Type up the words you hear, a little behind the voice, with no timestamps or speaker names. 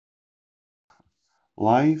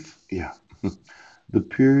Life, yeah. The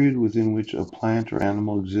period within which a plant or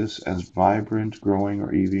animal exists as vibrant, growing,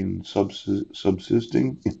 or even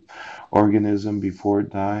subsisting organism before it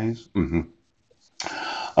dies.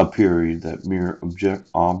 A period that mere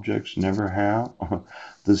objects never have.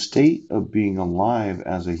 The state of being alive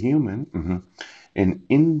as a human, an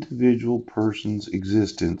individual person's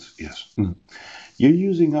existence. Yes. You're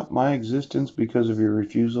using up my existence because of your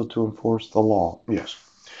refusal to enforce the law. Yes.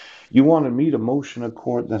 You wanted me to motion a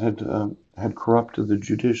court that had corrupted the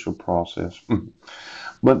judicial process.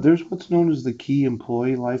 But there's what's known as the key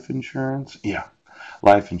employee life insurance. Yeah.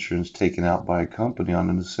 Life insurance taken out by a company on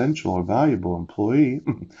an essential or valuable employee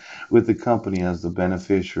with the company as the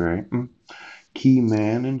beneficiary. Key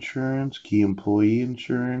man insurance, key employee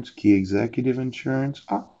insurance, key executive insurance.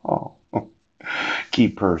 Oh, key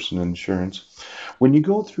person insurance. When you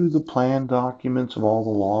go through the plan documents of all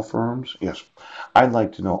the law firms, yes, I'd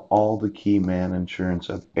like to know all the key man insurance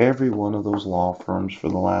of every one of those law firms for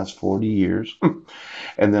the last 40 years.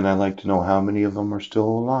 And then I'd like to know how many of them are still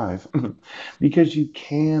alive. Because you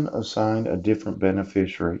can assign a different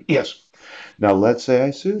beneficiary. Yes. Now, let's say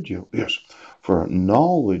I sued you. Yes. For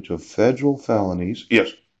knowledge of federal felonies.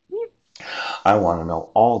 Yes. I want to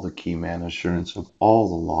know all the key man assurance of all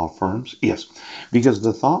the law firms. Yes. Because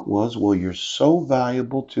the thought was, well, you're so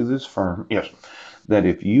valuable to this firm. Yes. That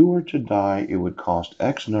if you were to die, it would cost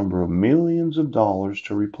X number of millions of dollars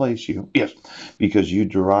to replace you. Yes, because you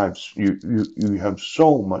have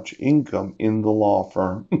so much income in the law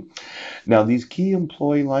firm. Now, these key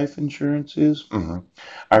employee life insurances,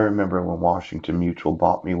 I remember when Washington Mutual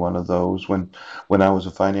bought me one of those when I was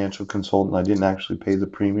a financial consultant, I didn't actually pay the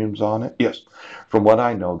premiums on it. Yes, from what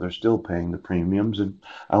I know, they're still paying the premiums, and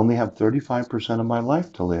I only have 35% of my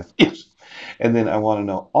life to live. Yes. And then I want to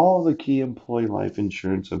know all the key employee life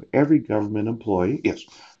insurance of every government employee, yes,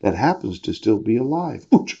 that happens to still be alive.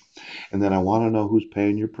 Ooch. And then I want to know who's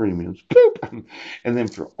paying your premiums. Boop. And then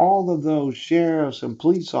for all of those sheriffs and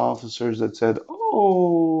police officers that said,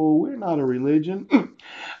 oh, we're not a religion,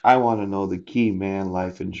 I want to know the key man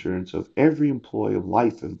life insurance of every employee of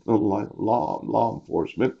life and law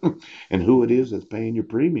enforcement and who it is that's paying your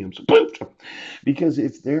premiums. Boop. Because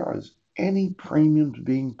if there is any premiums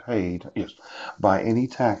being paid, yes, by any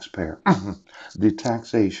taxpayer, the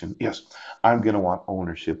taxation, yes, I'm going to want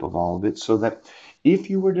ownership of all of it so that if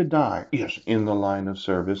you were to die, yes, in the line of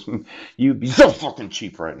service, you'd be so fucking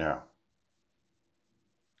cheap right now.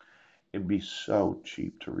 It'd be so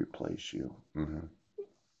cheap to replace you.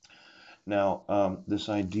 Now, this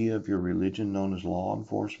idea of your religion known as law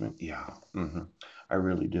enforcement, yeah, I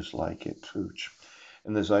really dislike it, Tooch.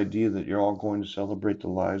 And this idea that you're all going to celebrate the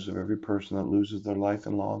lives of every person that loses their life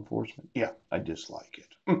in law enforcement, yeah, I dislike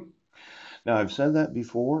it. Now, I've said that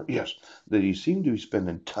before, yes, that you seem to be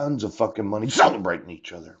spending tons of fucking money celebrating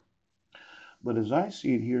each other. But as I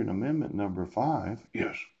see it here in Amendment number 5,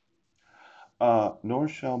 yes, nor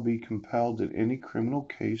shall be compelled in any criminal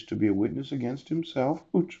case to be a witness against himself,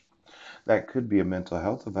 which that could be a mental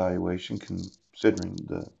health evaluation considering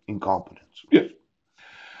the incompetence. Yes.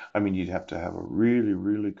 I mean, you'd have to have a really,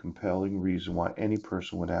 really compelling reason why any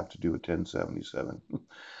person would have to do a 1077.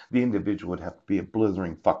 The individual would have to be a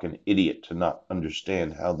blithering fucking idiot to not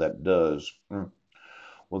understand how that does.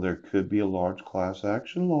 Well, there could be a large class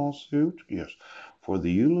action lawsuit, yes, for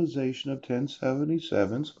the utilization of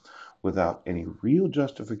 1077s without any real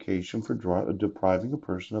justification for depriving a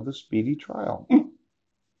person of a speedy trial.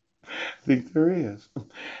 I think there is.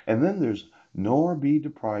 And then there's nor be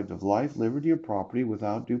deprived of life, liberty, or property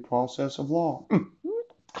without due process of law.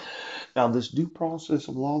 Now, this due process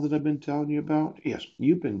of law that I've been telling you about, yes,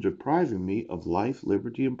 you've been depriving me of life,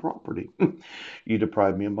 liberty, and property. You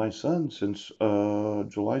deprived me of my son since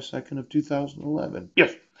July 2nd of 2011.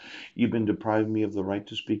 Yes, you've been depriving me of the right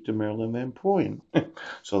to speak to Marilyn Van Proyen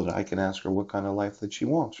so that I can ask her what kind of life that she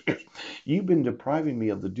wants. Yes, you've been depriving me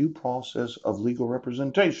of the due process of legal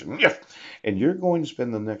representation. Yes, and you're going to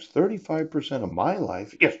spend the next 35% of my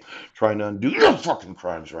life, yes, trying to undo your fucking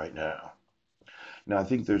crimes right now. Now, I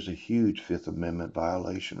think there's a huge Fifth Amendment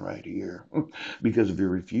violation right here because of your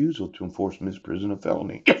refusal to enforce misprision of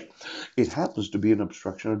felony. Yes, it happens to be an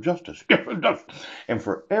obstruction of justice. Yes, it does. And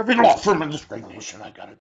for every law firm in this great nation, I got it.